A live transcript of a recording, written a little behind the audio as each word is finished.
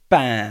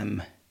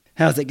Bam!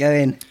 How's it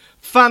going?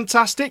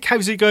 Fantastic.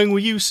 How's it going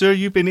with you, sir?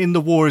 You've been in the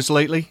wars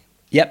lately.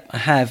 Yep, I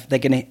have. They're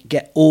going to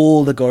get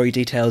all the gory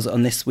details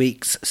on this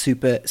week's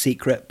Super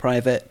Secret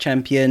Private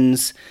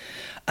Champions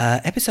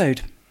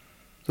episode.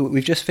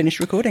 We've just finished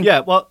recording.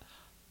 Yeah, well,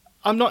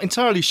 I'm not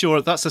entirely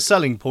sure that's a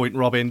selling point,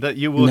 Robin, that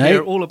you will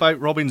hear all about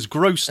Robin's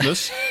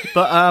grossness.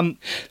 But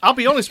I'll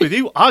be honest with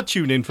you, I'd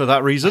tune in for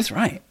that reason. That's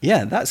right.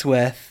 Yeah, that's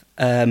worth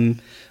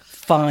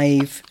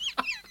 £5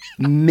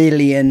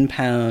 million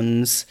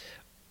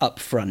up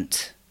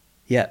front.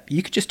 Yeah,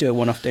 you could just do a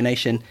one-off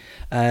donation.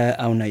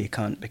 Oh, no, you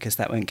can't, because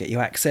that won't get you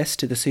access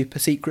to the super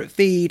secret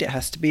feed. It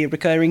has to be a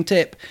recurring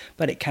tip,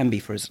 but it can be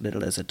for as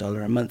little as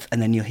 $1 a month. And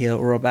then you'll hear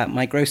all about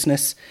my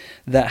grossness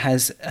that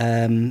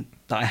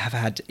I have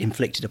had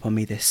inflicted upon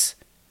me this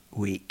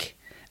week.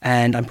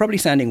 And I'm probably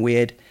sounding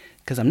weird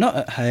because I'm not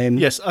at home.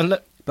 Yes,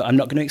 but I'm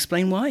not going to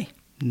explain why.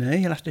 No,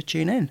 you'll have to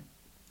tune in.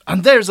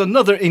 And there's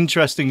another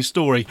interesting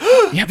story.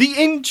 Yep.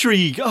 The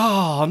intrigue.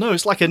 Oh, no,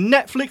 it's like a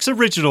Netflix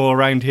original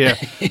around here.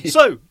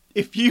 So,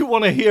 if you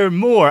want to hear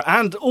more,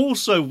 and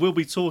also we'll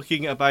be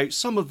talking about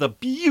some of the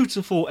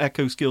beautiful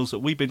echo skills that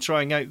we've been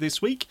trying out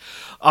this week.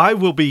 I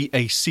will be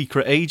a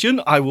secret agent.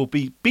 I will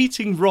be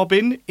beating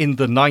Robin in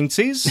the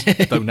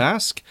 90s. Don't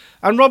ask.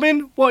 And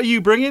Robin, what are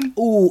you bringing?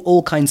 Ooh,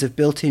 all kinds of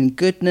built-in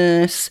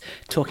goodness.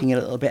 Talking a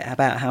little bit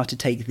about how to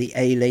take the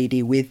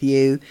A-Lady with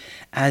you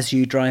as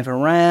you drive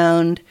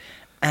around.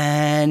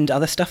 And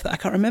other stuff that I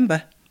can't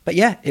remember. But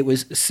yeah, it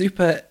was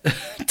super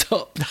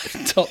top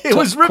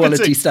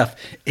quality stuff.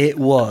 It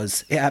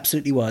was. It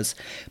absolutely was.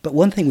 But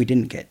one thing we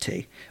didn't get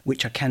to,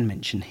 which I can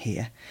mention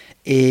here,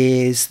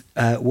 is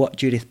what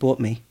Judith bought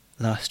me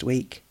last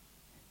week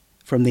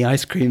from the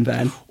ice cream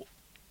van.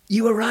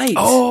 You were right.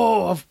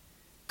 Oh, of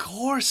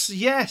course.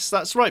 Yes,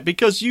 that's right.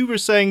 Because you were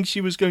saying she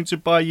was going to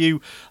buy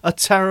you a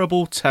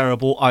terrible,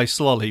 terrible ice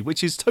lolly,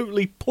 which is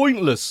totally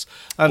pointless.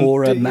 And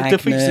or a Magnum,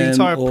 defeats the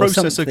entire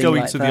process of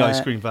going like to that. the ice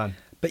cream van.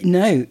 But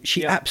no,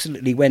 she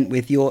absolutely went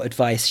with your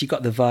advice. She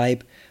got the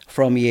vibe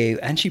from you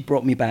and she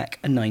brought me back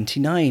a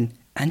 99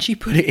 and she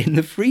put it in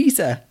the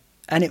freezer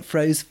and it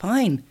froze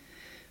fine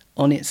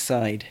on its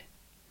side.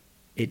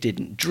 It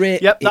didn't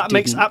drip. Yep, that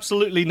makes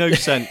absolutely no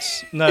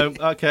sense. No,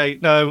 okay,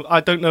 no,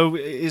 I don't know.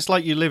 It's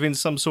like you live in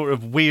some sort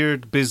of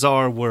weird,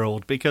 bizarre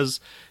world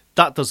because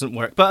that doesn't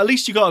work. But at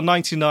least you got a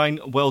 99.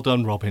 Well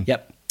done, Robin.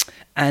 Yep.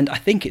 And I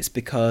think it's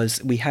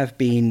because we have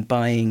been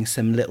buying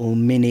some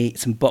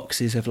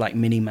boxes of like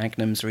mini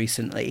Magnums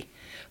recently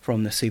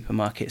from the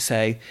supermarket.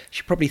 So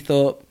she probably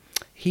thought,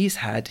 he's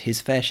had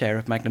his fair share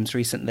of Magnums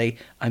recently.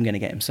 I'm going to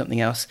get him something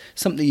else,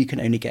 something you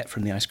can only get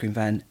from the ice cream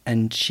van.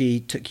 And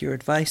she took your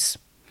advice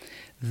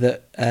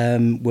that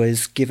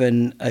was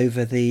given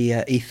over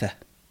the ether.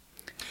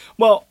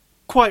 Well,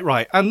 quite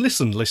right. And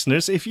listen,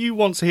 listeners, if you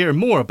want to hear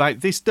more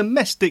about this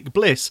domestic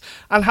bliss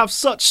and have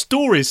such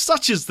stories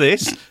such as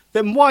this,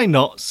 then why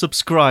not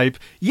subscribe?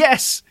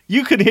 Yes,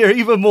 you can hear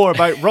even more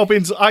about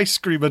Robin's ice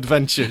cream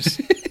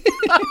adventures.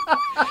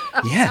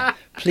 Yeah,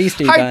 please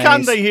do, How guys.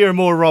 can they hear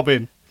more,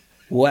 Robin?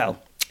 Well,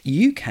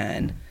 you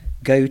can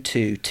go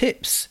to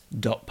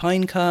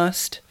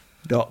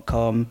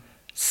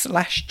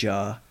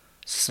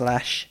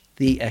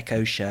tips.pinecast.com/jar/The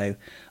Echo Show.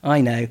 I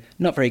know,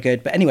 not very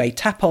good, but anyway,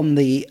 tap on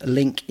the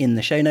link in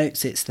the show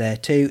notes. It's there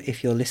too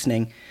if you're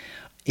listening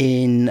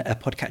in a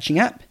podcatching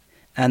app,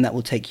 and that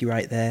will take you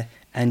right there.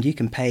 And you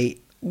can pay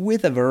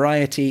with a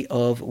variety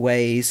of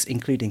ways,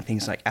 including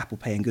things like Apple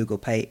Pay and Google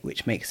Pay,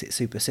 which makes it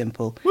super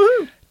simple.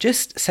 Woohoo!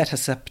 Just set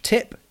us up a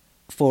tip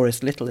for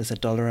as little as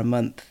 $1 a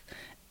month,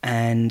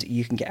 and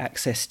you can get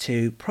access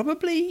to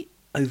probably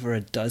over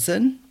a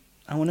dozen,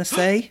 I want to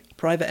say,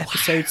 private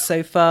episodes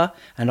so far,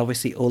 and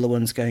obviously all the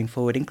ones going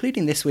forward,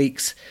 including this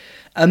week's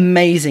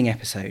amazing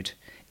episode.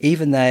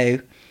 Even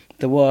though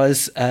there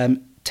was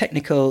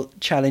technical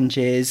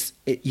challenges,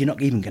 you're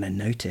not even going to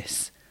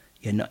notice.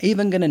 You're not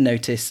even going to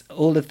notice.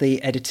 All of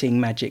the editing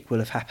magic will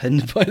have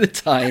happened by the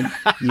time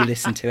you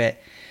listen to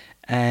it.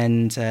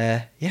 And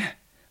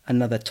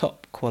another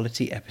top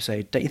quality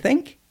episode, don't you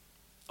think?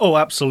 Oh,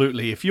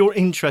 absolutely. If you're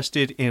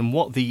interested in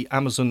what the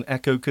Amazon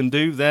Echo can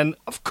do, then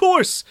of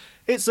course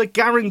it's a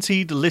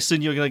guaranteed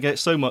listen. You're going to get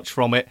so much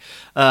from it,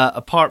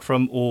 apart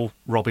from all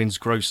Robin's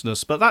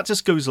grossness. But that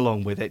just goes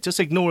along with it. Just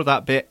ignore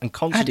that bit and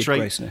concentrate.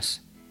 Added grossness.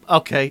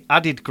 Okay,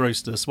 added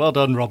grossness. Well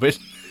done, Robin.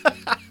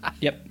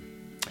 Yep.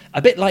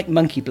 A bit like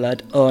monkey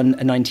blood on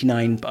a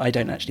 99, but I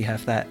don't actually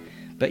have that.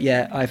 But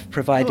yeah, I've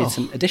provided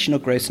some additional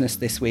grossness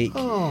this week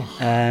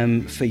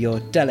for your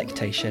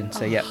delectation.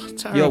 So yeah,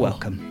 terrible. You're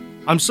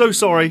welcome. I'm so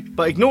sorry,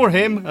 but ignore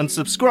him and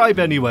subscribe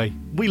anyway.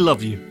 We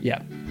love you.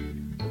 Yeah,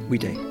 we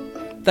do.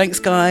 Thanks,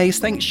 guys.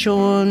 Thanks,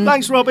 Sean.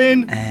 Thanks,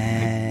 Robin.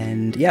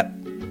 And yep,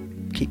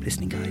 keep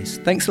listening, guys.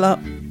 Thanks a lot.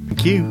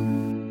 Thank you.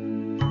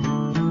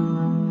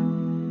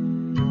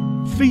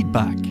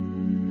 Feedback.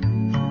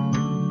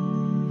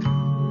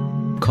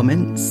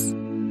 Comments.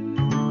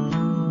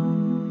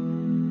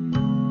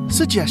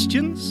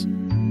 Suggestions.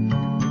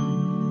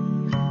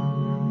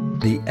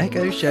 The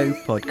Echo Show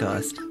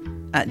Podcast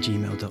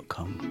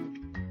 @gmail.com.